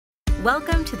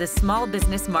Welcome to the Small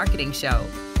Business Marketing Show.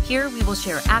 Here we will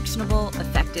share actionable,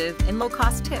 effective, and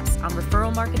low-cost tips on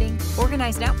referral marketing,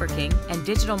 organized networking, and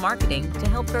digital marketing to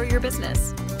help grow your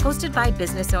business. Hosted by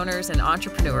business owners and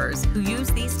entrepreneurs who use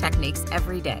these techniques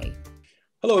every day.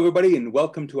 Hello, everybody, and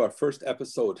welcome to our first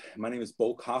episode. My name is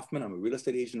Bo Kaufman. I'm a real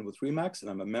estate agent with RE/MAX,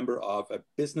 and I'm a member of a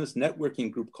business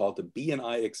networking group called the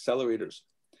B&I Accelerators.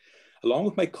 Along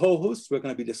with my co-hosts, we're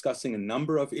going to be discussing a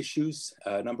number of issues,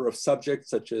 a number of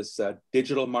subjects such as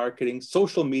digital marketing,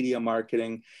 social media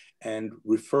marketing, and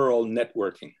referral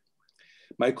networking.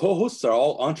 My co-hosts are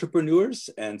all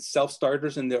entrepreneurs and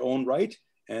self-starters in their own right,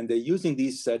 and they're using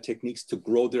these techniques to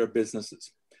grow their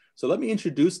businesses. So let me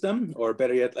introduce them, or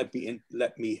better yet,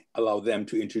 let me allow them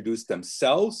to introduce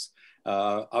themselves.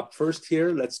 Up first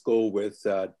here, let's go with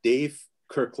Dave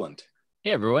Kirkland. Hey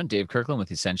everyone, Dave Kirkland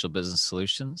with Essential Business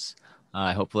Solutions.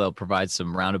 Hopefully I'll provide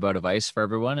some roundabout advice for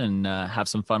everyone and have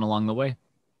some fun along the way.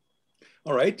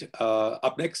 All right,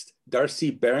 up next, Darcy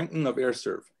Barrington of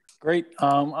AirServe. Great.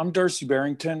 I'm Darcy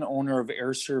Barrington, owner of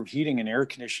AirServe Heating and Air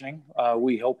Conditioning.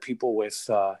 We help people with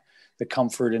the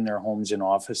comfort in their homes and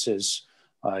offices,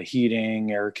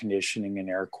 heating, air conditioning, and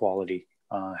air quality.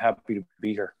 Happy to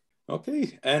be here.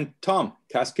 Okay, and Tom,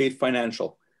 Cascade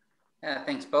Financial.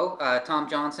 Thanks, Bo. Tom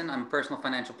Johnson. I'm a personal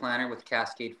financial planner with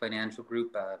Cascade Financial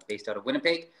Group based out of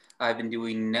Winnipeg. I've been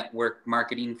doing network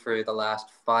marketing for the last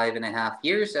 5.5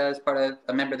 years as part of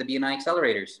a member of the B&I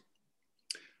Accelerators.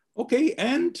 Okay,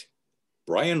 and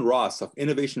Brian Ross of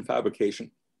Innovation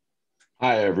Fabrication.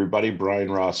 Hi, everybody.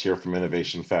 Brian Ross here from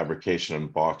Innovation Fabrication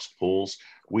and Box Pools.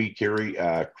 We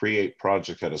create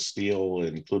projects out of steel,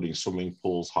 including swimming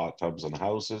pools, hot tubs, and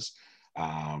houses.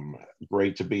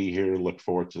 Great to be here. Look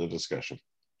forward to the discussion.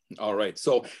 All right,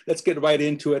 so let's get right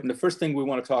into it. And the first thing we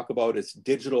want to talk about is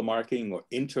digital marketing or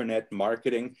internet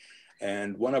marketing.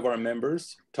 And one of our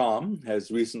members, Tom, has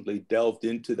recently delved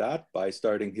into that by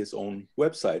starting his own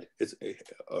website. It's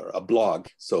a blog.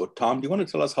 So Tom, do you want to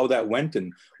tell us how that went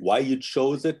and why you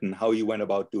chose it and how you went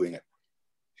about doing it?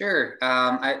 Sure.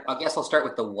 I guess I'll start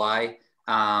with the why.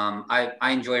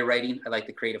 I enjoy writing. I like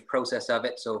the creative process of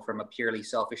it. So from a purely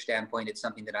selfish standpoint, it's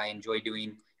something that I enjoy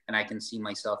doing and I can see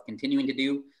myself continuing to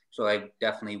do. So I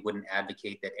definitely wouldn't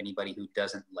advocate that anybody who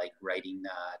doesn't like writing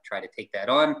try to take that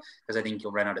on, because I think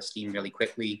you'll run out of steam really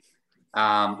quickly.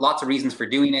 Lots of reasons for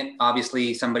doing it.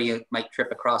 Obviously, somebody might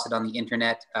trip across it on the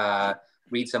internet,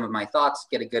 read some of my thoughts,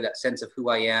 get a good sense of who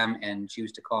I am and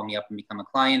choose to call me up and become a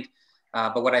client.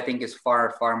 But what I think is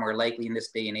far, far more likely in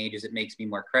this day and age is it makes me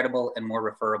more credible and more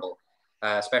referable,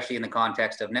 especially in the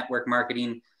context of network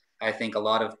marketing. I think a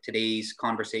lot of today's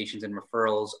conversations and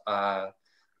referrals are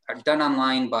done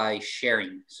online by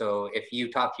sharing. So if you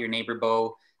talk to your neighbor,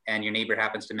 Bo, and your neighbor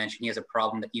happens to mention he has a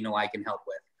problem that I can help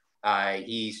with.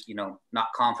 He's not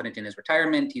confident in his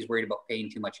retirement. He's worried about paying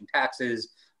too much in taxes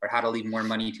or how to leave more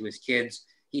money to his kids.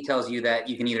 He tells you that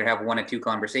you can either have one of two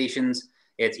conversations.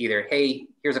 It's either, hey,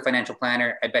 here's a financial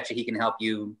planner. I bet he can help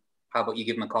you. How about you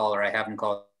give him a call or I have him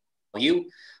call you?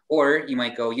 Or you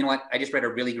might go, you know what? I just read a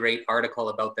really great article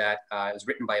about that. It was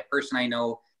written by a person I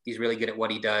know. He's really good at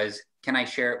what he does. Can I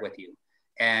share it with you?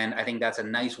 And I think that's a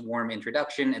nice, warm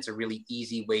introduction. It's a really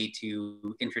easy way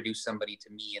to introduce somebody to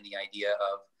me and the idea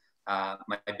of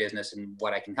my business and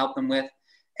what I can help them with.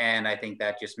 And I think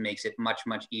that just makes it much,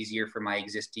 much easier for my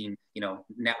existing,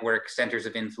 network, centers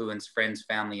of influence, friends,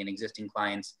 family, and existing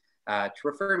clients to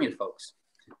refer me to folks.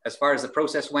 As far as the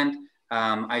process went,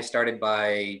 I started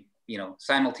by,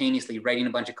 simultaneously writing a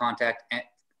bunch of content.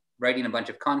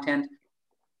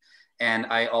 And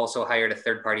I also hired a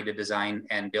third party to design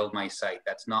and build my site.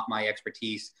 That's not my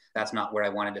expertise. That's not where I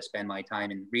wanted to spend my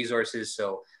time and resources.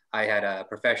 So I had a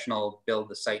professional build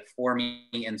the site for me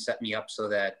and set me up so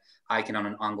that I can on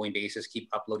an ongoing basis keep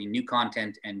uploading new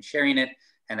content and sharing it.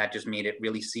 And that just made it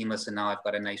really seamless. And now I've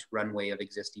got a nice runway of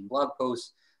existing blog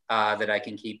posts that I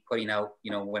can keep putting out,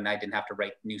 when I didn't have to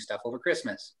write new stuff over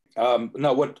Christmas.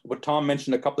 Now, what Tom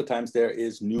mentioned a couple of times there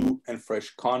is new and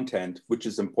fresh content, which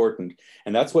is important.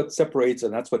 And that's what separates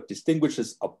and that's what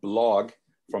distinguishes a blog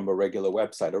from a regular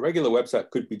website. A regular website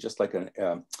could be just like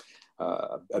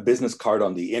a business card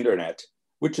on the internet,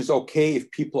 which is okay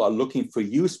if people are looking for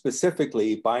you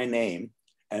specifically by name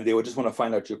and they would just want to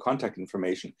find out your contact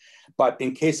information. But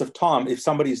in case of Tom, if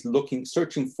somebody's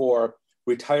searching for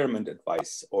retirement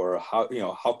advice or how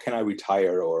can I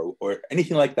retire or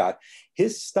anything like that,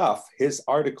 his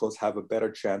articles have a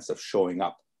better chance of showing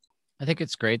up. I think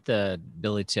it's great, the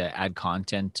ability to add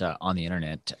content on the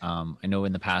internet. I know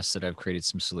in the past that I've created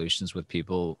some solutions with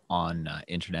people on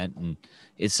internet and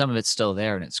some of it's still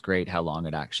there and it's great how long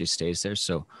it actually stays there.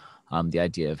 So the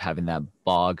idea of having that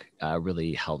blog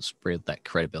really helps build that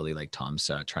credibility, like Tom's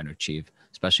trying to achieve,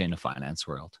 especially in the finance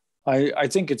world. I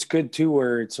think it's good too,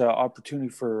 where it's an opportunity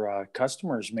for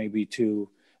customers maybe to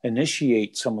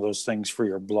initiate some of those things for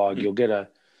your blog. You'll get a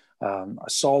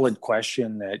solid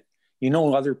question that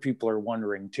other people are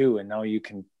wondering too, and now you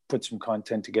can put some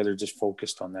content together just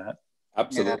focused on that.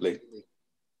 Absolutely.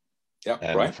 Yeah,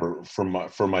 and right.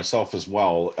 For myself as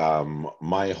well,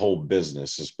 my whole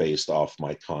business is based off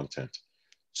my content.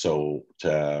 So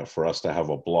for us to have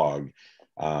a blog,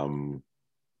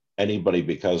 anybody,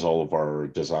 because all of our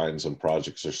designs and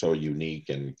projects are so unique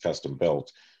and custom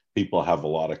built, people have a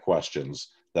lot of questions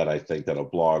that I think that a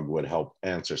blog would help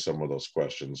answer some of those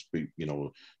questions,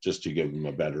 just to give them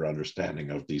a better understanding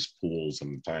of these pools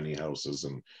and tiny houses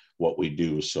and what we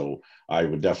do. So I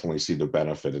would definitely see the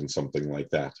benefit in something like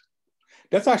that.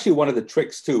 That's actually one of the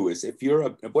tricks too, is if you're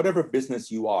whatever business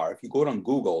you are, if you go on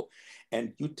Google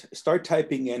and you start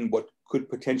typing in what could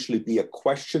potentially be a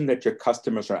question that your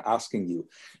customers are asking you,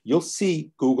 you'll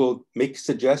see Google make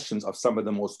suggestions of some of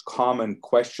the most common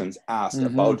questions asked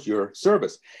about your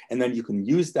service. And then you can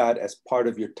use that as part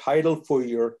of your title for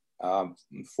your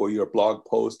blog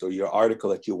post or your article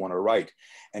that you want to write.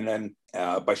 And then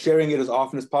by sharing it as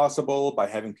often as possible, by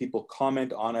having people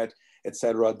comment on it,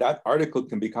 etc., that article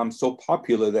can become so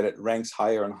popular that it ranks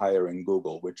higher and higher in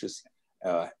Google, which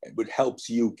helps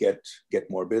you get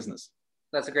more business.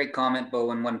 That's a great comment,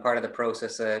 Bo. And one part of the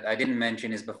process that I didn't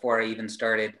mention is before I even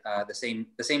started, the same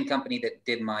company that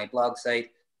did my blog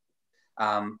site,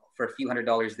 for a few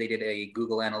 $100s, they did a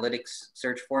Google Analytics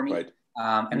search for me. Right.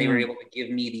 And they were able to give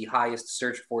me the highest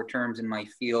search for terms in my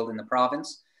field in the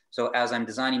province. So as I'm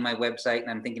designing my website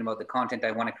and I'm thinking about the content I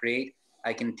want to create,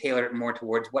 I can tailor it more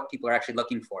towards what people are actually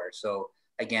looking for. So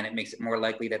again, it makes it more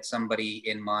likely that somebody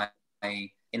in my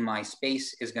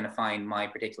space is going to find my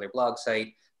particular blog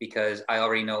site, because I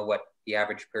already know what the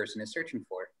average person is searching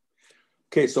for.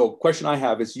 Okay, so question I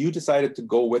have is, you decided to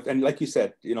go with, and like you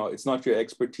said, it's not your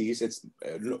expertise. It's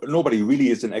nobody really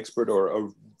is an expert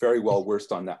or very well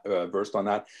versed on that.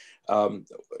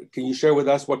 Can you share with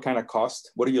us what kind of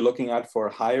cost? What are you looking at for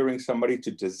hiring somebody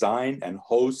to design and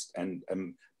host, and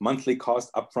monthly cost,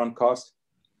 upfront cost?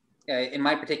 In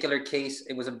my particular case,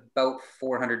 it was about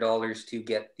 $400 to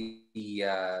get the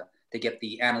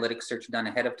analytics search done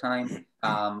ahead of time.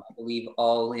 I believe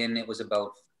all in it was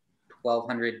about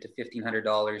 $1,200 to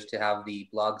 $1,500 to have the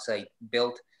blog site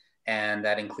built, and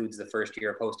that includes the first year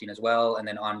of hosting as well, and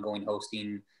then ongoing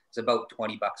hosting is about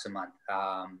 $20 a month.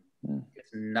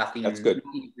 It's nothing. That's good.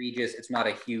 Egregious. It's not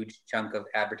a huge chunk of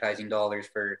advertising dollars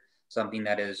for something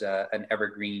that is an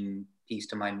evergreen piece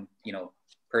to my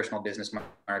personal business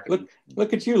marketing.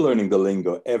 Look at you learning the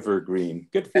lingo, evergreen.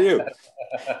 Good for you.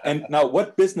 And now,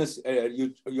 what business,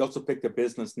 you also picked a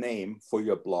business name for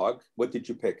your blog. What did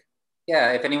you pick?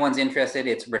 Yeah, if anyone's interested,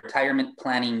 it's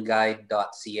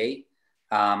retirementplanningguide.ca.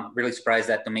 Really surprised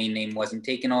that domain name wasn't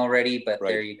taken already, but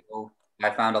There you go.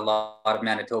 I found a lot of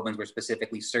Manitobans were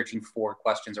specifically searching for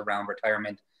questions around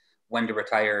retirement, when to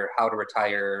retire, how to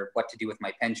retire, what to do with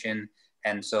my pension.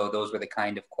 And so those were the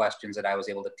kind of questions that I was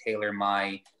able to tailor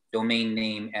my domain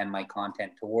name and my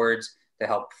content towards, to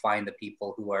help find the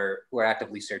people who are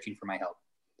actively searching for my help.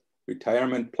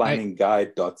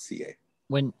 Retirementplanningguide.ca.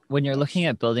 When you're looking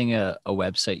at building a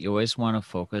website, you always want to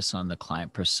focus on the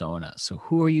client persona. So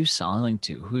who are you selling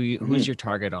to? Who's your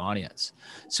target audience?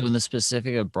 So in the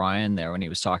specific of Brian there, when he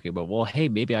was talking about, well, hey,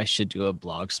 maybe I should do a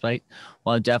blog site.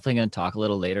 Well, I'm definitely going to talk a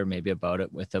little later maybe about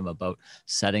it with him, about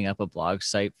setting up a blog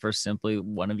site for simply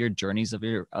one of your journeys of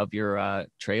your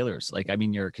trailers,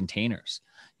 your containers.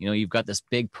 You've got this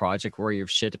big project where you're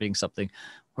shipping something.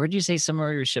 Where did you say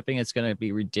somewhere you're shipping? It's going to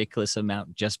be ridiculous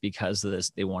amount just because of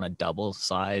this. They want a double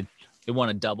side. They want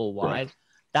a double wide. Right.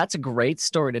 That's a great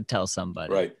story to tell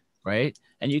somebody. Right.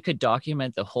 And you could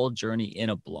document the whole journey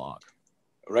in a blog.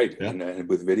 Right. Yeah. And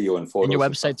with video and photos. And your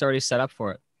website's already set up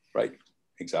for it. Right.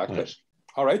 Exactly. Nice.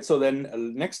 All right. So then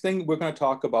next thing, we're going to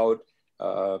talk about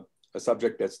a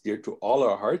subject that's dear to all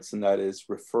our hearts, and that is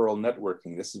referral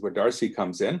networking. This is where Darcy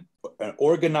comes in. An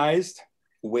organized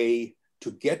way to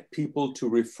get people to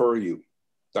refer you.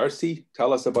 Darcy,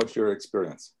 tell us about your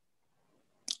experience.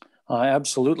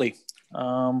 Absolutely.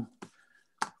 I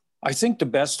think the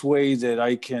best way that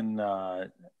I can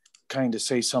kind of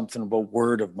say something about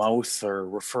word of mouth or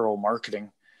referral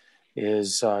marketing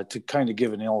is to kind of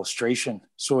give an illustration.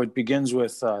 So it begins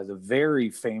with the very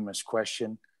famous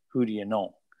question, who do you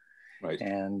know? Right.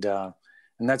 And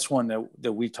that's one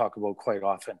that we talk about quite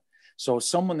often. So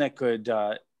someone that could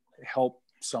help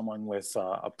someone with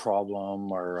a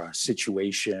problem or a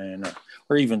situation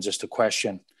or even just a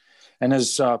question. And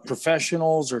as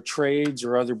professionals or trades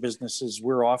or other businesses,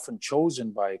 we're often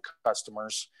chosen by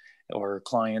customers or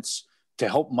clients to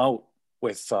help them out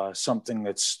with something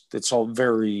that's all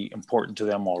very important to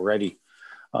them already.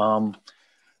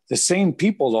 The same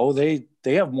people, though, they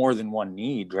have more than one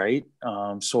need, right?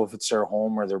 So if it's their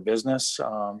home or their business,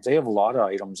 they have a lot of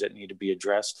items that need to be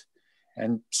addressed.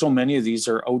 And so many of these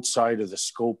are outside of the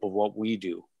scope of what we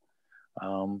do.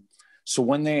 So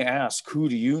when they ask, who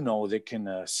do you know that can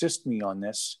assist me on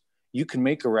this? You can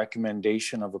make a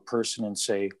recommendation of a person and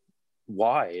say,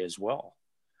 why as well.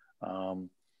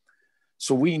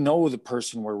 So we know the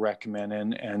person we're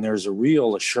recommending, and there's a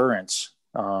real assurance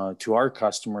to our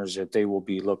customers that they will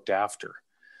be looked after.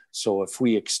 So if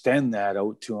we extend that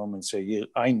out to them and say,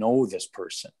 I know this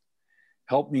person,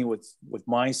 help me with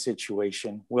my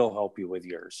situation, we'll help you with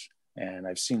yours. And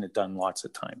I've seen it done lots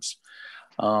of times.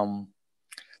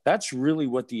 That's really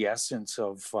what the essence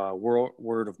of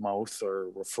word of mouth or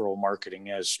referral marketing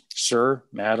is. Sir,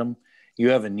 madam, you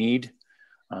have a need.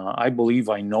 I believe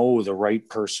I know the right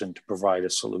person to provide a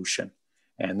solution.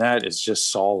 And that is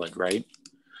just solid, right?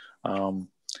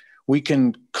 We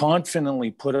can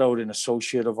confidently put out an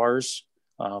associate of ours,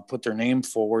 put their name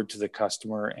forward to the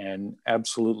customer, and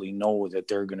absolutely know that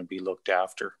they're going to be looked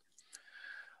after.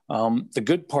 The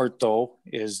good part, though,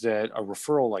 is that a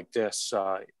referral like this,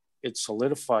 it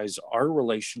solidifies our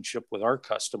relationship with our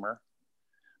customer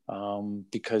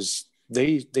because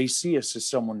they see us as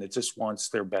someone that just wants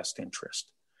their best interest.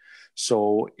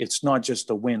 So it's not just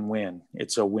a win-win,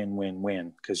 it's a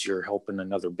win-win-win because you're helping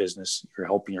another business, you're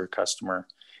helping your customer,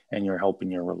 and you're helping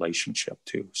your relationship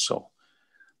too. So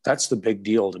that's the big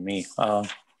deal to me.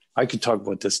 I could talk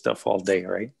about this stuff all day,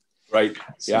 right? Right.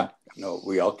 Yeah. No,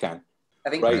 we all can. I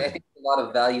think a lot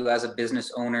of value as a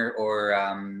business owner or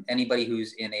anybody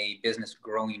who's in a business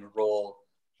growing role,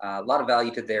 a lot of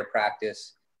value to their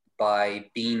practice by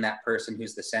being that person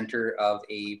who's the center of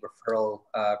a referral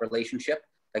relationship.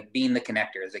 Like being the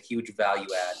connector is a huge value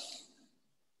add.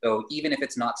 So even if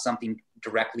it's not something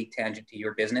directly tangent to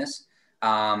your business,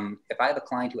 if I have a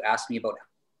client who asks me about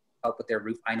help with their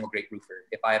roof, I know a great roofer.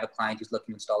 If I have a client who's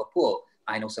looking to install a pool,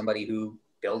 I know somebody who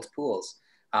builds pools.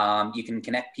 You can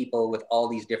connect people with all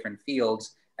these different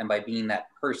fields. And by being that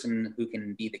person who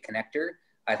can be the connector,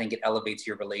 I think it elevates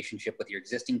your relationship with your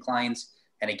existing clients.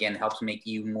 And again, helps make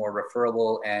you more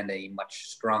referable and a much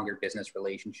stronger business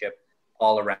relationship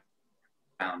all around.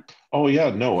 Oh yeah,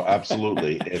 no,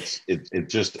 absolutely.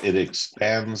 It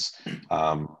expands.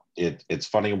 It's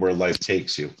funny where life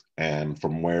takes you, and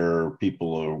from where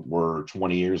people were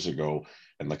 20 years ago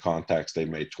and the contacts they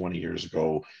made 20 years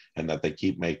ago and that they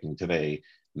keep making today.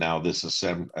 Now this is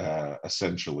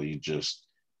essentially just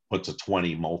puts a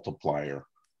 20 multiplier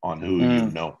on who you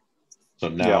know. So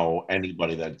now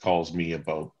anybody that calls me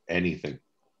about anything,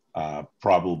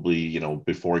 probably,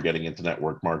 before getting into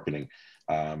network marketing,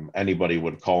 anybody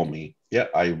would call me. Yeah,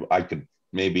 I could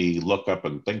maybe look up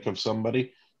and think of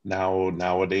somebody.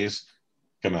 Nowadays,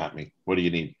 come at me. What do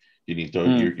you need? You need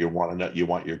to you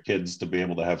want your kids to be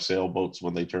able to have sailboats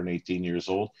when they turn 18 years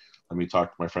old. Let me talk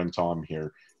to my friend Tom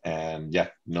here. And yeah,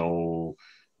 no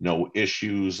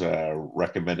issues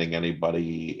recommending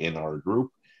anybody in our group.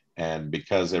 And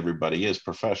because everybody is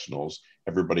professionals,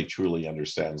 everybody truly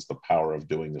understands the power of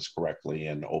doing this correctly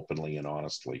and openly and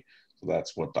honestly. So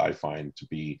that's what I find to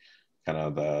be kind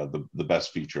of the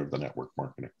best feature of the network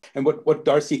marketing. And what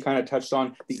Darcy kind of touched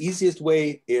on, the easiest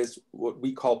way is what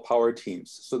we call power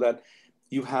teams, so that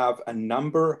you have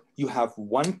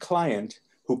one client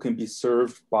who can be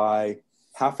served by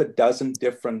half a dozen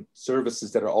different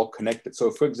services that are all connected.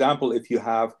 So for example, if you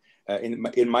have,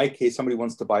 in my case, somebody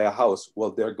wants to buy a house,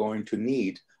 well, they're going to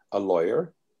need a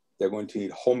lawyer, they're going to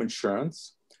need home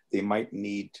insurance, they might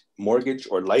need mortgage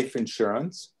or life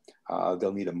insurance,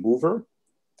 they'll need a mover,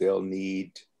 they'll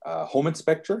need a home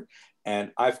inspector,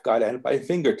 and I've got at my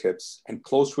fingertips and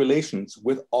close relations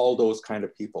with all those kind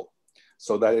of people,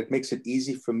 so that it makes it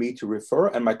easy for me to refer.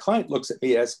 And my client looks at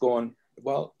me as going,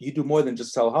 well, you do more than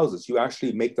just sell houses. You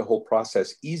actually make the whole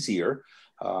process easier.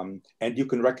 And you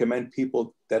can recommend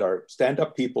people that are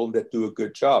stand-up people that do a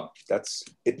good job.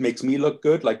 It makes me look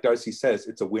good. Like Darcy says,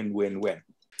 it's a win-win-win.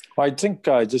 Well, I think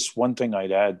just one thing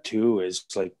I'd add too is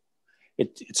like,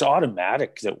 it's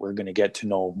automatic that we're going to get to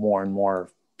know more and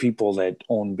more people that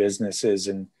own businesses.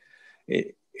 And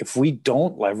if we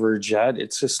don't leverage that,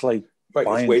 it's just like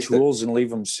buying tools and leave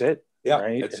them sit. Yeah,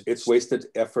 right? It's wasted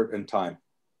effort and time.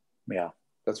 Yeah,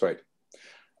 that's right.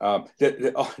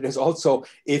 There's also,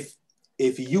 if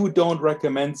you don't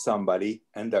recommend somebody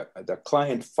and the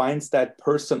client finds that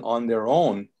person on their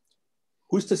own,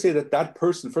 who's to say that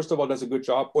person, first of all, does a good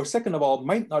job, or second of all,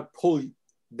 might not pull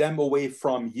them away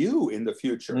from you in the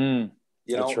future,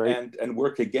 you know, right. and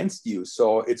work against you.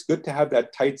 So it's good to have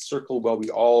that tight circle where we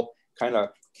all kind of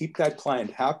keep that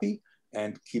client happy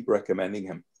and keep recommending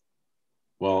him.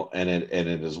 Well, and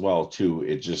it as well too,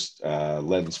 it just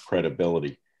lends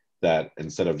credibility that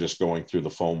instead of just going through the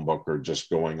phone book or just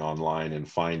going online and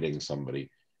finding somebody,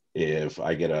 if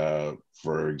I get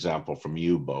for example, from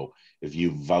you, Bo, if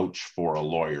you vouch for a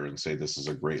lawyer and say this is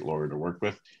a great lawyer to work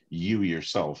with, you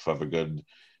yourself have a good,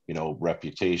 you know,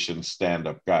 reputation,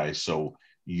 stand-up guy. So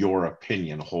your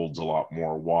opinion holds a lot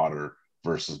more water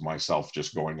versus myself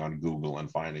just going on Google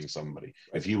and finding somebody.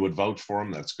 If you would vouch for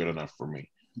them, that's good enough for me.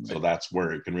 So that's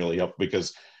where it can really help,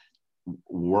 because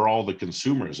we're all the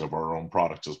consumers of our own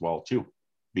products as well too,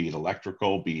 be it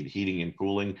electrical, be it heating and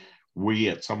cooling. We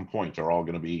at some point are all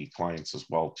going to be clients as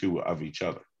well too of each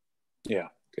other. Yeah.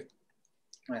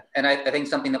 And I think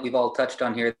something that we've all touched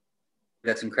on here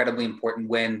that's incredibly important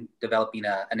when developing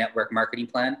a network marketing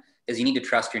plan is you need to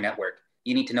trust your network.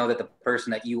 You need to know that the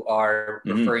person that you are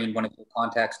referring one of your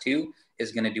contacts to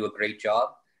is going to do a great job.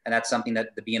 And that's something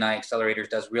that the BNI Accelerators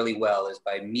does really well, is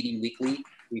by meeting weekly,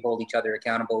 we hold each other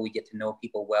accountable, we get to know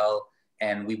people well,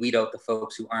 and we weed out the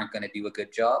folks who aren't going to do a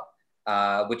good job,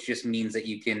 which just means that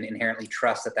you can inherently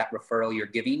trust that that referral you're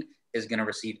giving is going to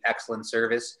receive excellent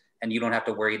service, and you don't have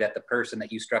to worry that the person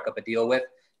that you struck up a deal with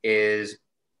is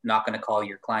not going to call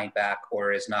your client back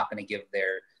or is not going to give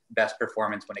their best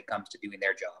performance when it comes to doing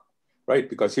their job. Right,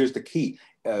 because here's the key.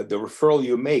 The referral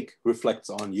you make reflects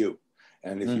on you.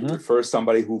 And if you refer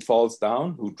somebody who falls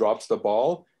down, who drops the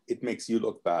ball, it makes you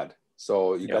look bad.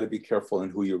 So you got to be careful in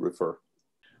who you refer.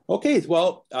 Okay,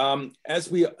 well,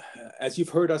 as you've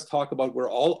heard us talk about,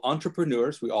 we're all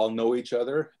entrepreneurs. We all know each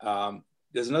other.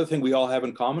 There's another thing we all have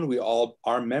in common. We all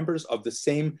are members of the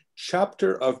same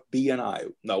chapter of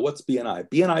BNI. Now, what's BNI?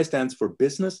 BNI stands for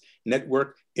Business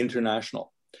Network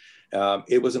International.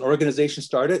 It was an organization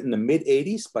started in the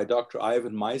mid-'80s by Dr.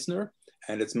 Ivan Meisner.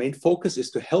 And its main focus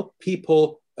is to help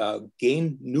people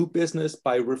gain new business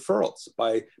by referrals,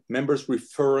 by members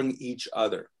referring each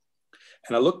other.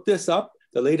 And I looked this up.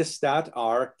 The latest stat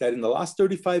are that in the last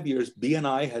 35 years,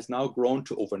 BNI has now grown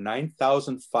to over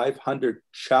 9,500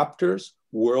 chapters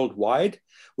worldwide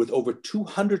with over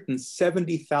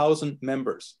 270,000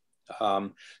 members.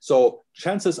 So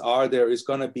chances are there is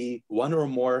going to be one or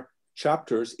more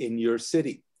chapters in your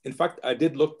city. In fact, I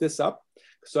did look this up.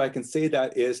 So I can say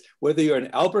that is whether you're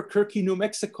in Albuquerque, New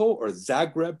Mexico or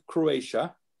Zagreb,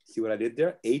 Croatia, see what I did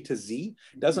there? A to Z,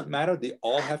 doesn't matter. They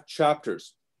all have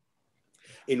chapters.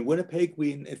 In Winnipeg,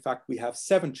 in fact, we have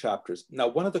 7 chapters. Now,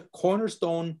 one of the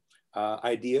cornerstone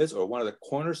ideas or one of the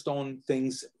cornerstone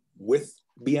things with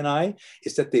BNI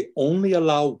is that they only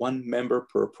allow 1 member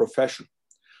per profession.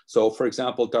 So for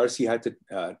example, Darcy had to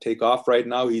take off right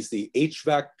now. He's the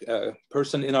HVAC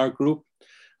person in our group.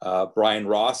 Brian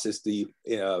Ross is the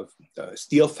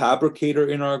steel fabricator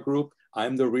in our group.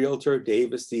 I'm the realtor.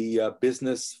 Dave is the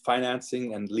business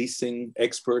financing and leasing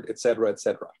expert, et cetera, et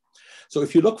cetera. So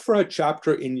if you look for a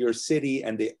chapter in your city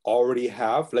and they already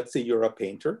have, let's say you're a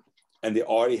painter and they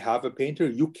already have a painter,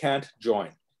 you can't join,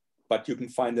 but you can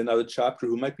find another chapter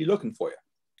who might be looking for you.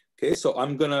 Okay, so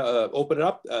I'm gonna open it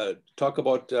up,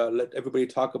 let everybody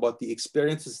talk about the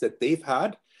experiences that they've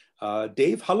had.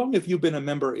 Dave, how long have you been a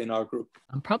member in our group?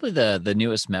 I'm probably the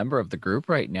newest member of the group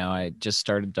right now. I just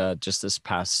started just this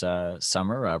past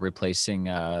summer, replacing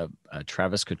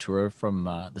Travis Couture from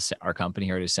our company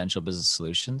here at Essential Business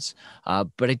Solutions.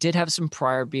 But I did have some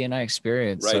prior BNI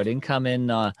experience, so I didn't come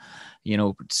in,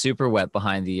 super wet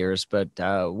behind the ears, but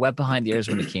wet behind the ears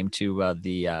when it came to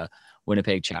the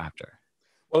Winnipeg chapter.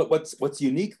 Well, what's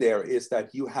unique there is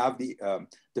that you have the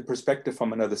perspective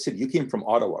from another city. You came from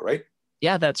Ottawa, right?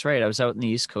 Yeah, that's right. I was out in the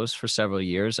East Coast for several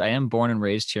years. I am born and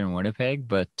raised here in Winnipeg,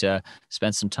 but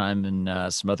spent some time in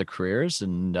some other careers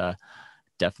and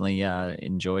definitely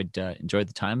enjoyed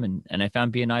the time. And I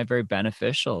found BNI very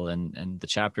beneficial. And the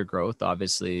chapter growth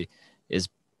obviously is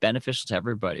beneficial to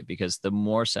everybody, because the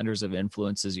more centers of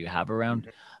influences you have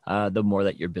around, the more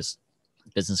that your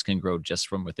business can grow just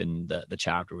from within the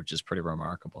chapter, which is pretty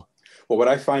remarkable. Well, what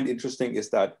I find interesting is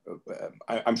that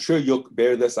I'm sure you'll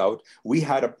bear this out. We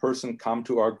had a person come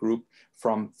to our group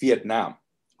from Vietnam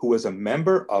who was a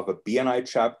member of a BNI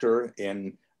chapter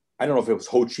in, I don't know if it was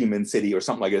Ho Chi Minh City or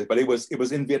something like this, but it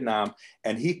was in Vietnam.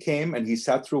 And he came and he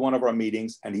sat through one of our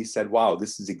meetings and he said, wow,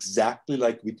 this is exactly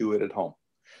like we do it at home.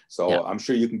 So yeah. I'm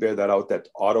sure you can bear that out, that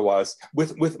Ottawa's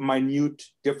with minute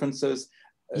differences.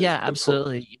 Yeah,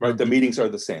 absolutely. Right, the meetings are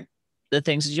the same. the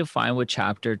things that you'll find with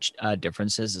chapter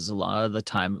differences is a lot of the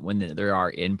time when there are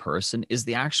in person is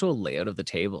the actual layout of the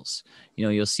tables. You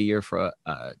know, you'll see your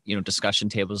discussion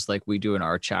tables like we do in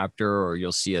our chapter, or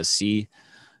you'll see a C,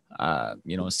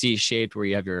 C shaped where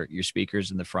you have your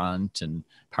speakers in the front and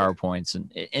PowerPoints,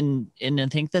 and I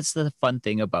think that's the fun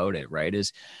thing about it, right?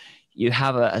 Is you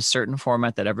have a certain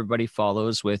format that everybody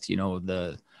follows with,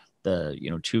 the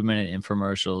 2-minute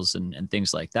infomercials and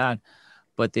things like that,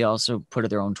 but they also put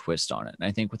their own twist on it. And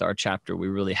I think with our chapter, we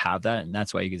really have that. And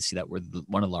that's why you can see that we're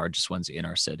one of the largest ones in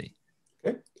our city.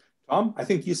 Okay. Tom, I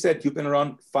think you said you've been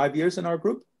around 5 years in our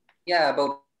group? Yeah,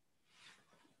 about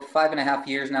 5.5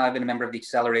 years now. I've been a member of the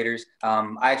accelerators.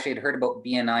 I actually had heard about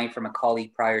BNI from a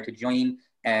colleague prior to joining,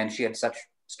 and she had such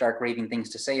stark raving things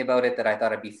to say about it that I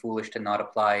thought it'd be foolish to not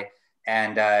apply.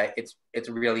 And it's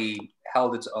really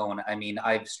held its own. I mean,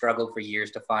 I've struggled for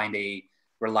years to find a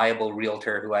reliable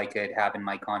realtor who I could have in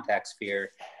my contact sphere,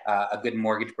 a good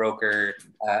mortgage broker,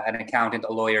 an accountant,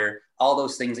 a lawyer, all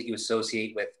those things that you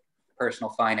associate with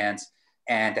personal finance.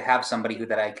 And to have somebody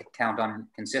that I could count on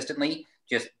consistently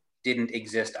just didn't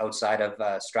exist outside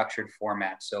of structured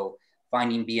format. So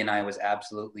finding BNI was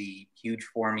absolutely huge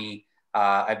for me.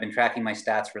 I've been tracking my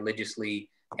stats religiously,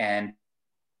 and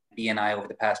BNI over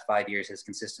the past 5 years has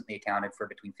consistently accounted for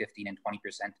between 15 and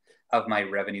 20% of my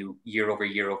revenue year over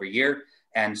year over year.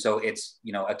 And so it's,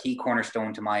 a key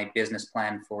cornerstone to my business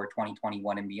plan for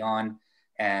 2021 and beyond.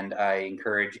 And I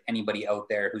encourage anybody out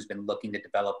there who's been looking to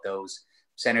develop those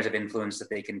centers of influence that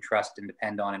they can trust and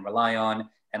depend on and rely on,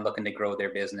 and looking to grow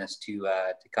their business to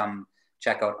come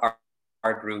check out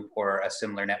our group or a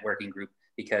similar networking group,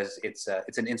 because it's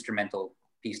an instrumental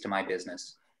piece to my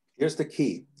business. Here's the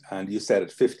key, and you said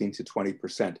it, 15 to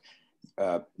 20%.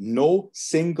 No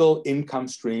single income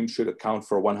stream should account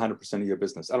for 100% of your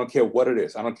business. I don't care what it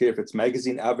is. I don't care if it's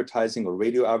magazine advertising or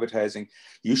radio advertising.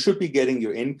 You should be getting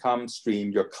your income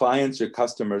stream, your clients, your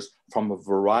customers from a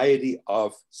variety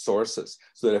of sources,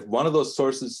 so that if one of those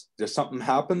sources, there's something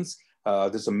happens,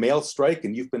 there's a mail strike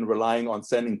and you've been relying on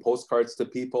sending postcards to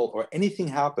people, or anything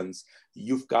happens,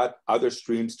 you've got other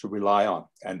streams to rely on.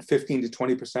 And 15 to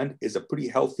 20% is a pretty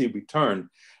healthy return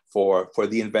for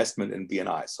the investment in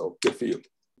BNI. So good for you.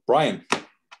 Brian,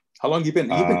 how long you been?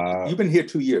 You've been here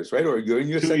 2 years, right? Or you're in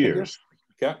your 2 second years.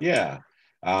 year? Yeah.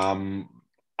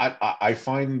 I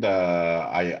find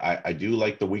I do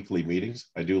like the weekly meetings.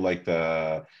 I do like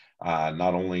the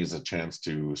not only is a chance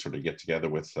to sort of get together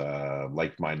with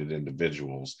like-minded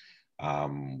individuals,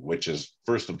 which is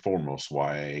first and foremost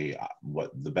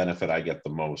what the benefit I get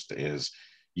the most is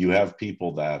you have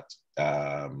people that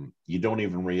you don't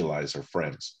even realize are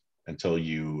friends until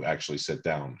you actually sit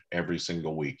down every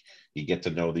single week. You get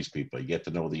to know these people. You get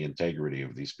to know the integrity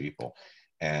of these people.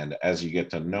 And as you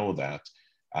get to know that,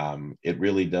 it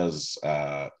really does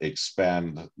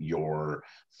expand your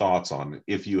thoughts on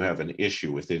if you have an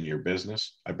issue within your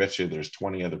business. I bet you there's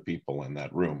 20 other people in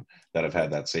that room that have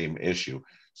had that same issue.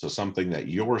 So something that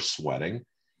you're sweating,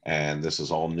 and this is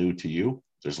all new to you,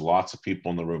 there's lots of people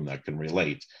in the room that can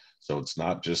relate. So it's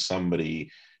not just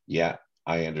somebody, yeah,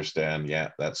 I understand, yeah,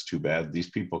 that's too bad. These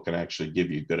people can actually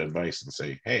give you good advice and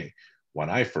say, hey,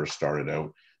 when I first started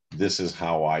out, this is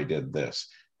how I did this.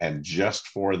 And just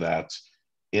for that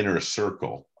inner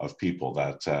circle of people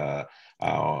that,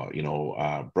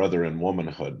 brother and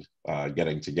womanhood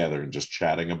getting together and just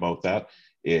chatting about that,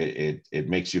 it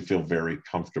makes you feel very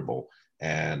comfortable.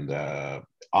 And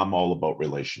I'm all about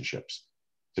relationships.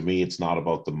 To me, it's not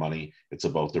about the money, it's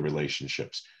about the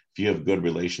relationships. If you have good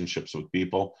relationships with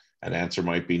people, an answer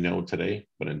might be no today,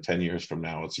 but in 10 years from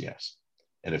now, it's yes.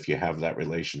 And if you have that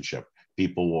relationship,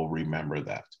 people will remember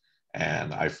that.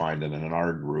 And I find that in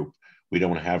our group, we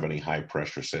don't have any high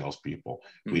pressure salespeople.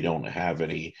 We don't have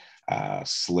any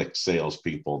slick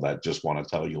salespeople that just want to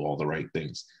tell you all the right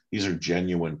things. These are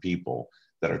genuine people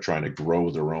that are trying to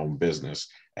grow their own business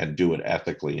and do it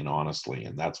ethically and honestly.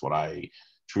 And that's what I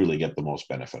truly get the most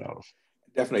benefit out of.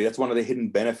 Definitely. That's one of the hidden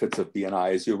benefits of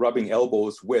BNI is you're rubbing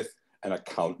elbows with an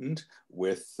accountant,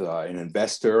 with an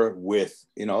investor, with,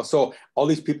 so all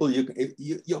these people, you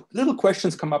little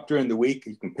questions come up during the week.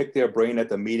 You can pick their brain at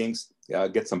the meetings,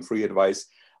 get some free advice.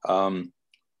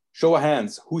 Show of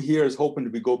hands, who here is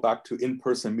hoping to go back to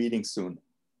in-person meetings soon?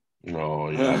 Oh,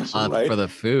 yeah, absolutely. Right? For the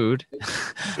food.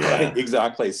 Right,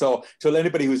 exactly. So to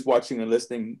anybody who's watching and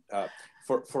listening,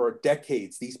 for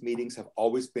decades, these meetings have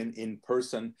always been in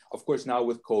person. Of course, now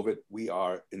with COVID, we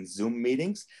are in Zoom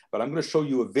meetings, but I'm going to show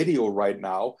you a video right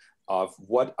now of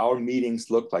what our meetings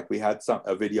look like. We had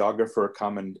a videographer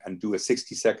come and do a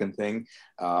 60-second thing.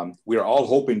 We're all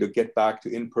hoping to get back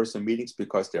to in-person meetings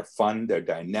because they're fun, they're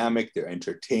dynamic, they're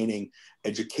entertaining,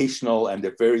 educational, and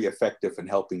they're very effective in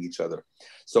helping each other.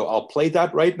 So I'll play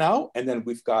that right now. And then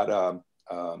we've got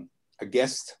a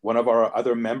guest, one of our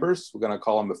other members, we're going to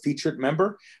call him a featured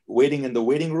member, waiting in the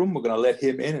waiting room. We're going to let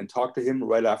him in and talk to him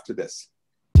right after this.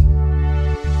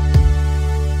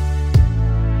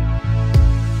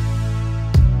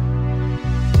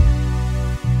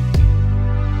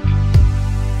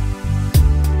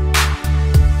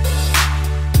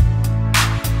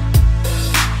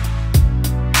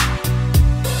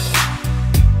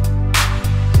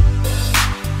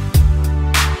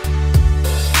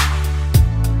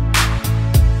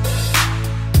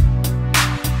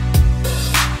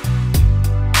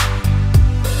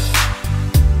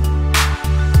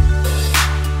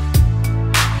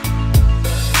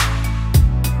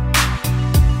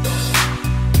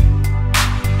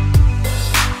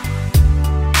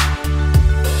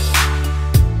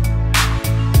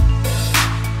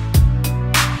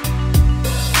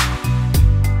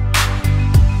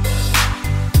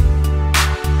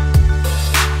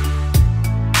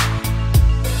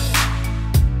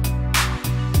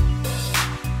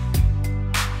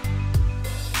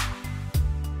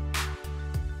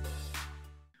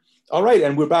 All right,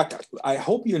 and we're back. I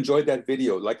hope you enjoyed that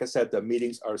video. Like I said, the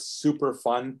meetings are super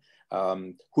fun.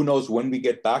 Who knows when we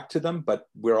get back to them, but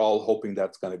we're all hoping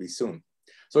that's going to be soon.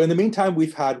 So in the meantime,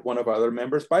 we've had one of our other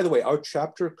members. By the way, our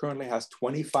chapter currently has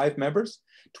 25 members,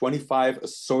 25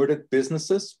 assorted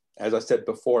businesses. As I said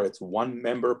before, it's one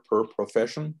member per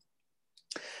profession.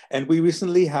 And we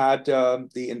recently had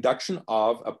the induction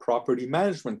of a property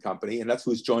management company, and that's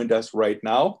who's joined us right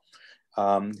now.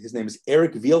 His name is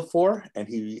Eric Vielfor, and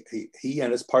he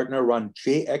and his partner run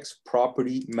JX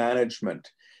Property Management.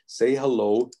 Say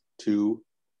hello to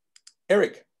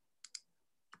Eric.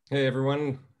 Hey,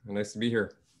 everyone. Nice to be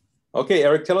here. Okay,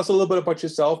 Eric, tell us a little bit about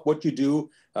yourself, what you do,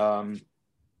 and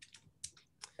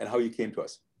how you came to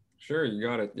us. Sure, you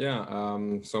got it. Yeah.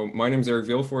 So my name is Eric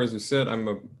Vielfor. As you said, I'm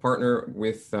a partner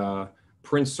with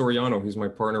Prince Soriano, who's my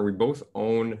partner. We both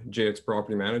own JX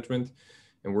Property Management,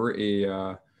 and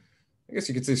we're I guess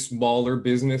you could say smaller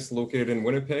business located in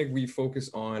Winnipeg. We focus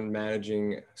on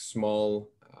managing small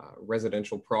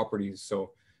residential properties.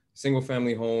 So single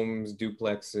family homes,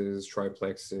 duplexes,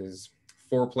 triplexes,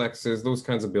 fourplexes, those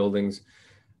kinds of buildings.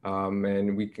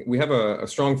 And we have a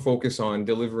strong focus on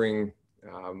delivering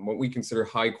what we consider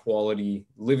high quality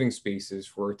living spaces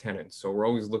for our tenants. So we're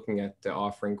always looking at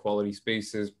offering quality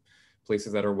spaces,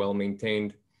 places that are well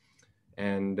maintained.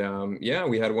 And yeah,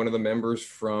 we had one of the members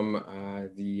from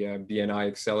the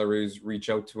BNI accelerators reach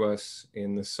out to us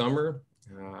in the summer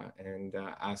and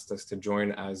asked us to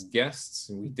join as guests.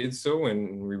 And we did so,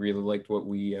 and we really liked what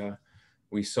we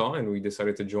saw, and we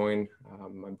decided to join,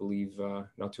 I believe,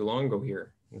 not too long ago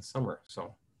here in the summer.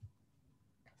 So.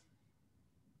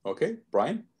 Okay,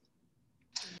 Brian?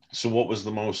 So what was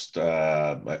the most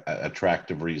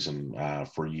attractive reason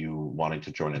for you wanting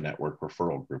to join a network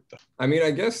referral group then? I mean,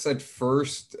 I guess at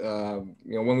first,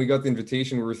 when we got the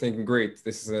invitation, we were thinking, great,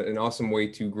 this is an awesome way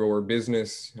to grow our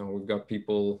business. We've got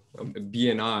people,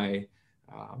 BNI.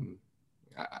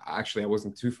 Actually, I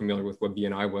wasn't too familiar with what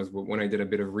BNI was, but when I did a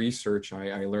bit of research,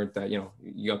 I learned that, you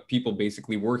got people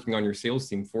basically working on your sales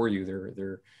team for you.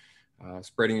 They're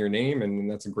spreading your name, and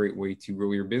that's a great way to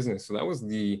grow your business. So that was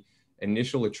the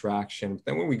initial attraction. But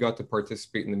then when we got to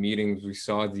participate in the meetings, we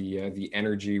saw the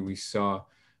energy, we saw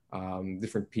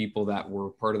different people that were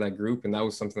part of that group, and that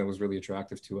was something that was really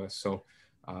attractive to us. So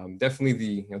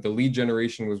definitely the lead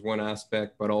generation was one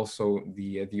aspect, but also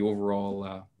the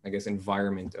overall I guess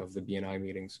environment of the BNI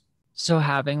meetings. So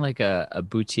having like a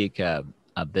boutique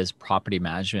biz property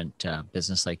management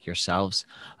business like yourselves,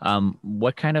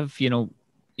 what kind of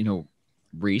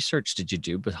research did you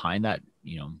do behind that?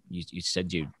 You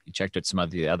said you checked out some of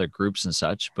the other groups and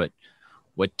such, but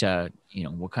what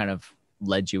kind of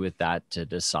led you with that to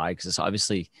decide? Because it's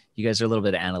obviously you guys are a little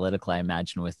bit analytical, I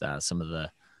imagine, with some of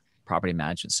the property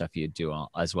management stuff you do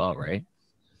as well, right?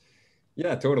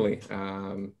 Yeah, totally.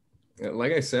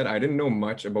 Like I said, I didn't know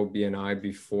much about BNI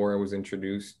before I was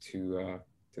introduced to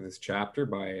this chapter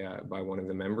by one of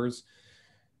the members.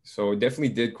 So definitely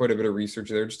did quite a bit of research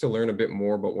there just to learn a bit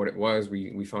more about what it was.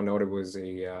 We found out it was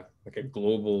a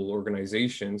global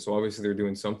organization. So obviously they're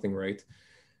doing something right.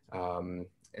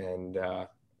 And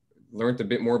learned a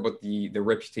bit more about the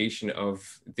reputation of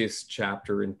this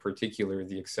chapter in particular,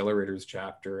 the accelerators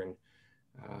chapter. And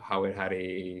how it had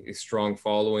a strong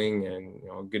following and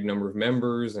a good number of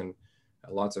members and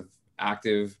lots of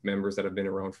active members that have been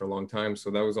around for a long time.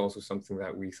 So that was also something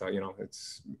that we thought,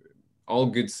 it's all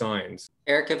good signs.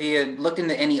 Eric, have you looked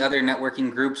into any other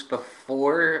networking groups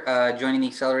before joining the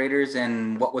accelerators?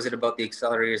 And what was it about the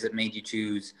accelerators that made you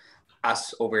choose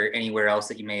us over anywhere else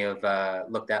that you may have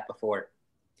looked at before?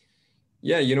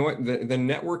 Yeah, you know what? The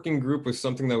networking group was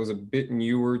something that was a bit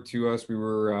newer to us. We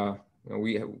were,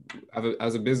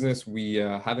 as a business, we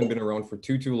haven't been around for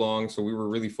too long. So we were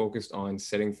really focused on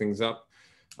setting things up.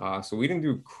 So we didn't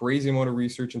do a crazy amount of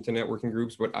research into networking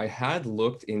groups, but I had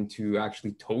looked into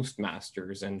actually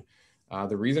Toastmasters. And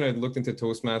the reason I'd looked into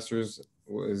Toastmasters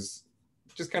was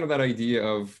just kind of that idea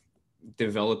of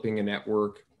developing a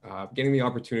network, getting the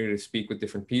opportunity to speak with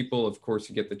different people. Of course,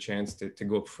 you get the chance to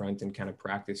go up front and kind of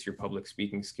practice your public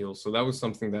speaking skills. So that was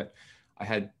something that I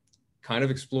had kind of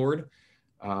explored.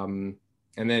 And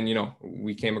then,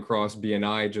 we came across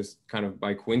BNI just kind of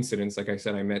by coincidence. Like I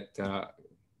said, I met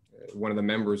one of the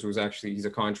members who he's a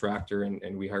contractor,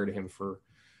 and we hired him for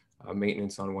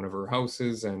maintenance on one of our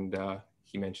houses. And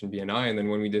he mentioned BNI. And then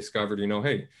when we discovered,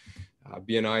 hey,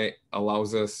 BNI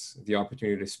allows us the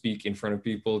opportunity to speak in front of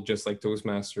people just like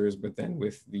Toastmasters, but then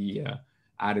with the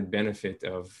added benefit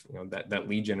of that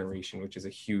lead generation, which is a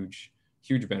huge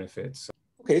benefit. So.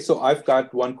 Okay, so I've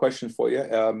got one question for you.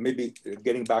 Maybe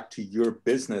getting back to your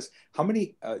business, how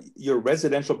many, you're a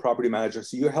residential property manager,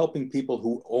 so you're helping people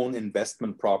who own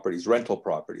investment properties, rental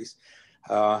properties.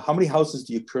 How many houses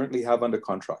do you currently have under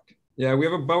contract? Yeah, we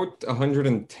have about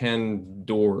 110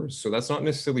 doors. So that's not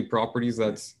necessarily properties,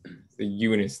 that's the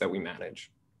units that we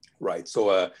manage. Right,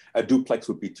 so a duplex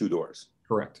would be 2 doors.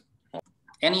 Correct.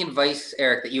 Any advice,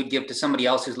 Eric, that you would give to somebody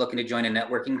else who's looking to join a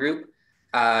networking group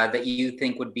that you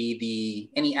think would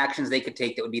be any actions they could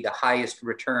take that would be the highest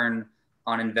return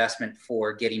on investment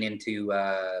for getting into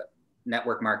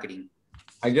network marketing?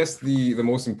 I guess the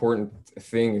most important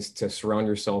thing is to surround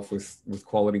yourself with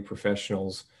quality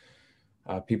professionals,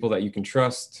 people that you can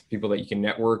trust, people that you can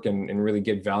network and really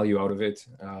get value out of it.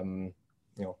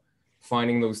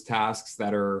 Finding those tasks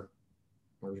that are,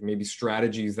 or maybe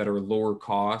strategies that are lower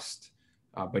cost,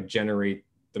 but generate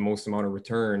the most amount of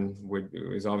return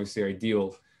is obviously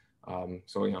ideal.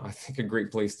 So, I think a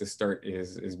great place to start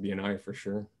is BNI for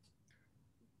sure.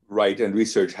 Right, and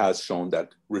research has shown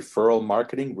that referral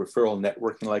marketing, referral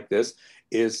networking like this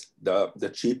is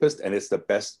the cheapest, and it's the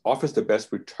best, offers the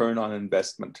best return on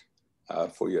investment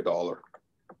for your dollar.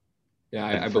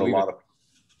 Yeah, I believe it.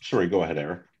 Sorry, go ahead,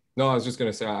 Eric. No, I was just going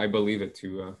to say, I believe it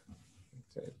to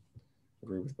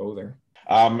agree with Bo there.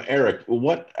 Eric,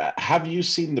 what have you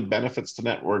seen the benefits to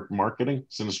network marketing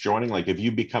since joining? Like, if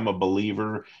you become a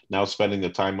believer now, spending the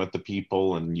time with the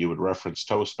people, and you would reference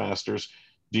Toastmasters,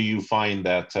 do you find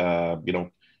that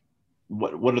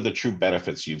what are the true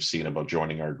benefits you've seen about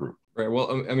joining our group? Right.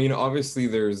 Well, I mean, obviously,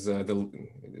 there's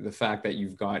the fact that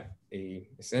you've got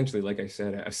essentially, like I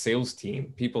said, a sales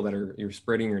team, people that you're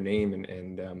spreading your name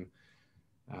and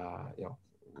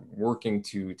working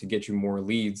to get you more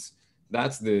leads.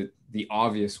 That's the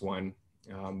obvious one.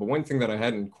 But one thing that I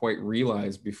hadn't quite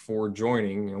realized before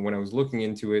joining, when I was looking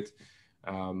into it,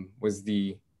 was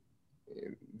the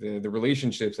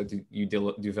relationships that you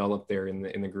develop there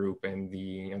in the group, and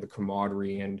the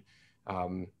camaraderie. And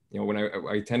when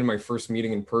I attended my first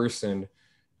meeting in person,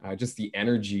 just the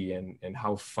energy and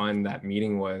how fun that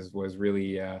meeting was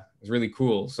really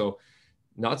cool. So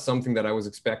not something that I was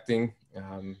expecting,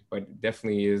 but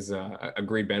definitely is a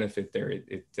great benefit there.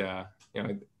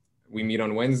 We meet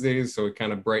on Wednesdays, so it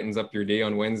kind of brightens up your day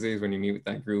on Wednesdays when you meet with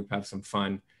that group, have some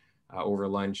fun over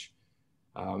lunch.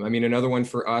 I mean, another one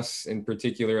for us in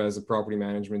particular as a property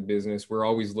management business, we're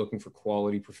always looking for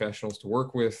quality professionals to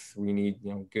work with. We need,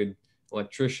 good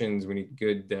electricians, we need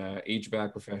good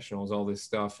HVAC professionals, all this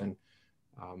stuff. And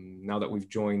now that we've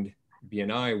joined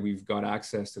BNI, we've got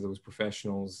access to those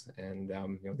professionals, and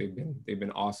they've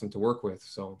been awesome to work with.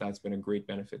 So that's been a great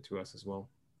benefit to us as well.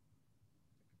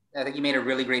 I think you made a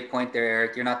really great point there,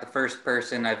 Eric. You're not the first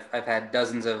person. I've had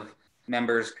dozens of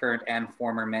members, current and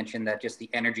former, mention that just the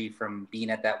energy from being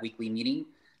at that weekly meeting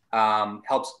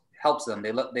helps them.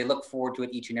 They look forward to it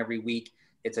each and every week.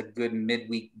 It's a good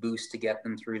midweek boost to get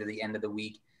them through to the end of the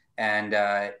week. And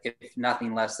if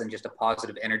nothing less than just a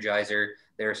positive energizer,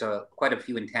 there's quite a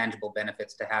few intangible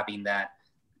benefits to having that,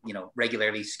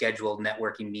 regularly scheduled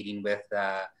networking meeting with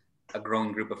a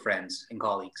growing group of friends and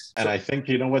colleagues. And I think,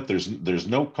 there's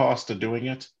no cost to doing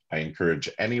it. I encourage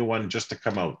anyone just to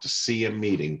come out to see a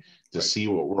meeting, to see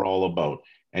what we're all about.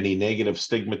 Any negative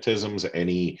stigmatisms,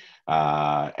 anything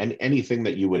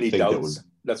that you would think that would,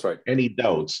 that's right. Any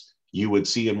doubts, you would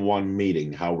see in one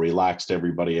meeting how relaxed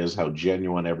everybody is, how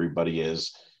genuine everybody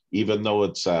is. Even though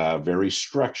it's very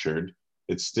structured,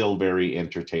 it's still very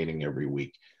entertaining every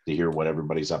week to hear what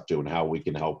everybody's up to and how we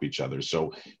can help each other.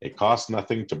 So it costs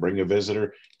nothing to bring a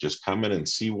visitor. Just come in and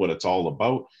see what it's all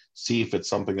about. See if it's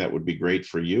something that would be great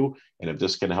for you. And if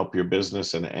this can help your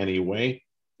business in any way,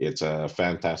 it's a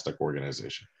fantastic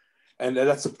organization. And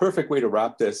that's a perfect way to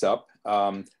wrap this up.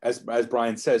 As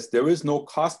Brian says, there is no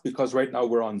cost because right now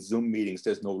we're on Zoom meetings.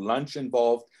 There's no lunch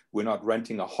involved. We're not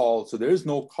renting a hall. So there is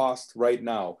no cost right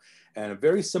now. And a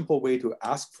very simple way to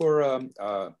ask for,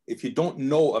 if you don't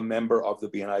know a member of the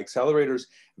BNI Accelerators,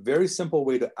 very simple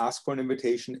way to ask for an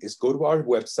invitation is go to our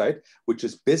website, which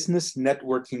is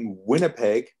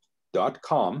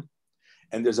businessnetworkingwinnipeg.com.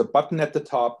 And there's a button at the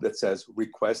top that says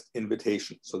request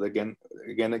invitation. So again,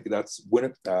 that's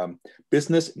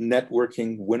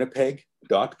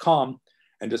businessnetworkingwinnipeg.com,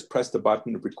 and just press the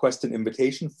button, request an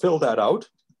invitation, fill that out.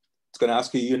 It's gonna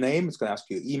ask you your name, it's gonna ask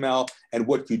you your email and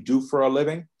what you do for a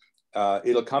living.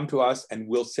 It'll come to us and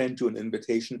we'll send you an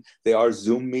invitation. They are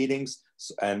Zoom meetings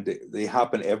and they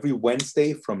happen every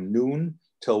Wednesday from noon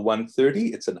till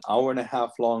 1:30. It's an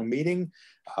hour-and-a-half long meeting.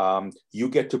 You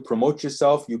get to promote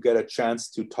yourself. You get a chance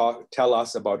to tell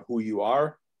us about who you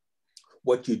are,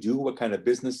 what you do, what kind of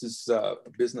business you're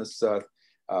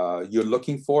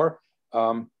looking for.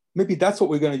 Maybe that's what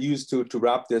we're going to use to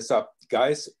wrap this up.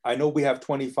 Guys, I know we have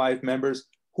 25 members.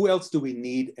 Who else do we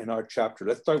need in our chapter?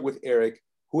 Let's start with Eric.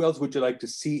 Who else would you like to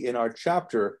see in our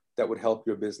chapter that would help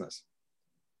your business?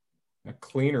 A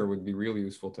cleaner would be really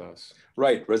useful to us.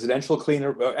 Right, residential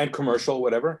cleaner and commercial,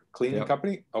 whatever, cleaning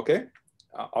company. Okay,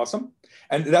 awesome.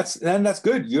 And that's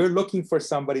good. You're looking for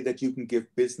somebody that you can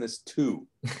give business to.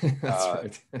 That's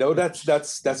right. No, that's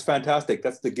fantastic.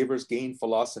 That's the giver's gain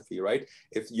philosophy, right?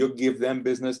 If you give them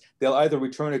business, they'll either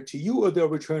return it to you or they'll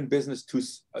return business to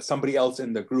somebody else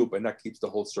in the group, and that keeps the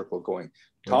whole circle going.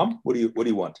 Tom, what do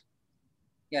you want?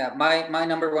 Yeah, my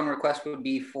number one request would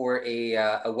be for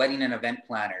a wedding and event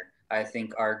planner. I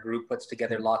think our group puts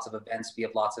together lots of events. We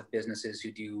have lots of businesses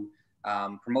who do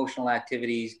promotional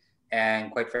activities.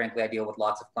 And quite frankly, I deal with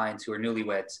lots of clients who are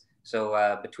newlyweds.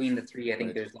 So between the three, I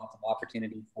think there's lots of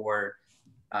opportunity for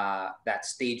that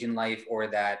stage in life or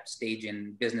that stage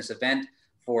in business event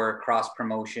for cross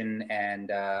promotion.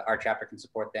 And our chapter can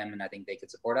support them. And I think they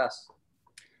could support us.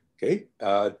 Okay.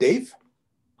 Dave?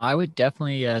 I would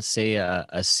definitely say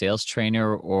a sales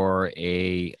trainer or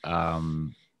a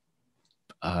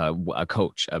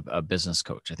coach, a business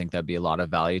coach. I think that'd be a lot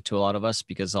of value to a lot of us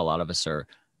because a lot of us are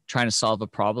trying to solve a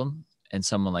problem, and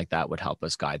someone like that would help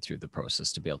us guide through the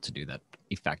process to be able to do that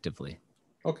effectively.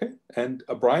 Okay. And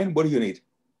Brian, what do you need?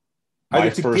 Either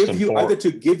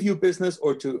to give you business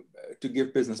or to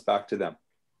give business back to them.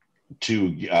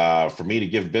 For me to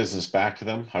give business back to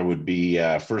them, I would be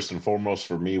first and foremost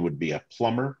for me would be a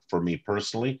plumber. For me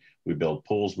personally, we build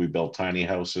pools, we build tiny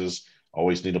houses.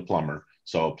 Always need a plumber.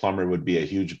 So a plumber would be a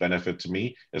huge benefit to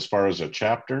me. As far as a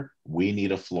chapter, we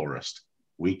need a florist.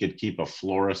 We could keep a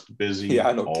florist busy.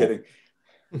 Yeah, no kidding.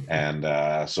 And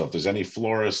so if there's any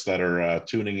florists that are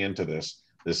tuning into this,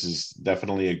 this is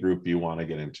definitely a group you want to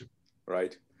get into.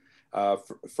 Right.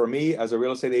 For me, as a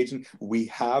real estate agent, we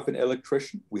have an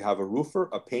electrician, we have a roofer,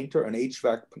 a painter, an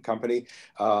HVAC company.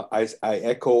 I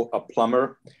echo a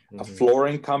plumber, a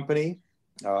flooring company,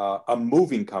 a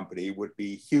moving company would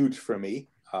be huge for me.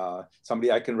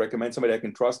 Somebody I can recommend, somebody I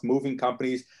can trust. Moving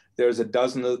companies, there's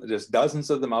dozens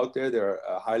of them out there. They're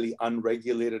a highly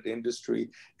unregulated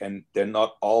industry, and they're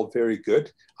not all very good.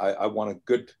 I want a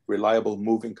good, reliable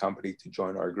moving company to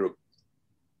join our group.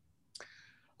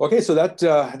 Okay, so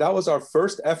that was our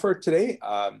first effort today.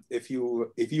 If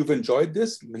you've enjoyed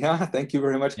this, thank you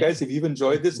very much, guys. If you've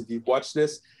enjoyed this, if you've watched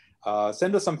this,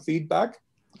 send us some feedback.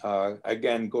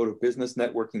 Again, go to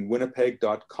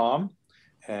businessnetworkingwinnipeg.com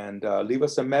and leave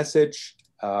us a message.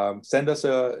 Send us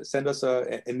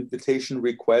an invitation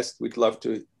request. We'd love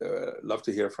to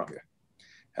hear from you.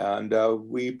 And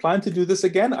we plan to do this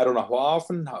again. I don't know how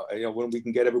often, when we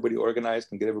can get everybody organized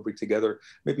and get everybody together,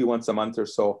 maybe once a month or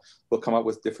so, we'll come up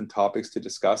with different topics to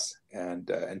discuss and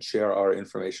share our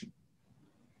information.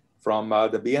 From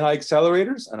the BNI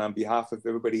Accelerators, and on behalf of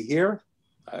everybody here,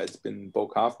 it's been Bo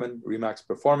Kaufman, Remax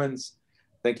Performance.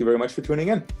 Thank you very much for tuning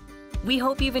in. We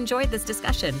hope you've enjoyed this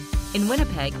discussion. In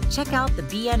Winnipeg, check out the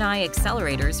BNI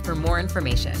Accelerators for more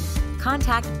information.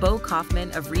 Contact Bo Kaufman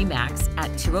of Remax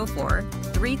at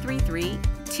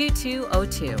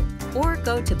 204-333-2202 or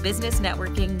go to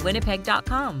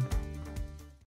businessnetworkingwinnipeg.com.